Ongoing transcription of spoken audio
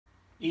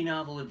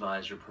eNovel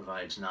Advisor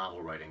provides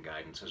novel writing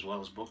guidance as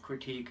well as book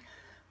critique,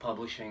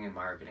 publishing, and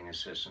marketing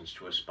assistance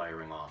to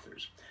aspiring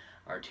authors.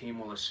 Our team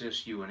will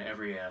assist you in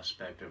every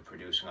aspect of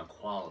producing a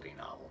quality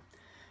novel,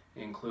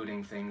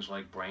 including things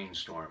like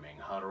brainstorming,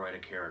 how to write a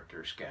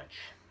character sketch,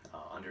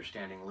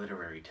 understanding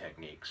literary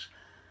techniques,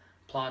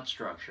 plot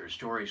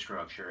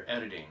structure,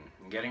 editing,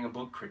 getting a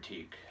book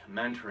critique,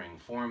 mentoring,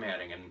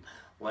 formatting, and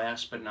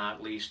last but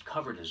not least,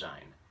 cover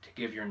design to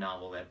give your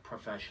novel that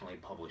professionally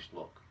published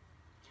look.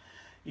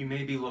 You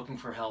may be looking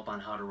for help on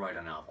how to write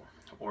a novel,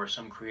 or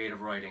some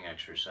creative writing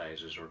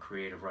exercises or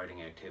creative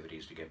writing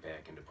activities to get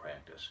back into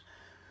practice.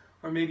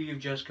 Or maybe you've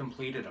just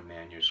completed a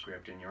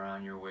manuscript and you're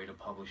on your way to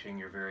publishing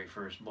your very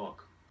first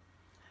book.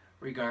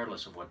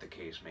 Regardless of what the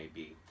case may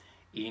be,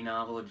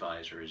 eNovel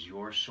Advisor is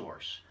your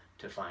source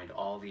to find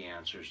all the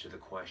answers to the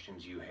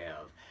questions you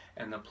have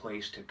and the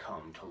place to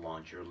come to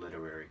launch your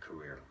literary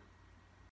career.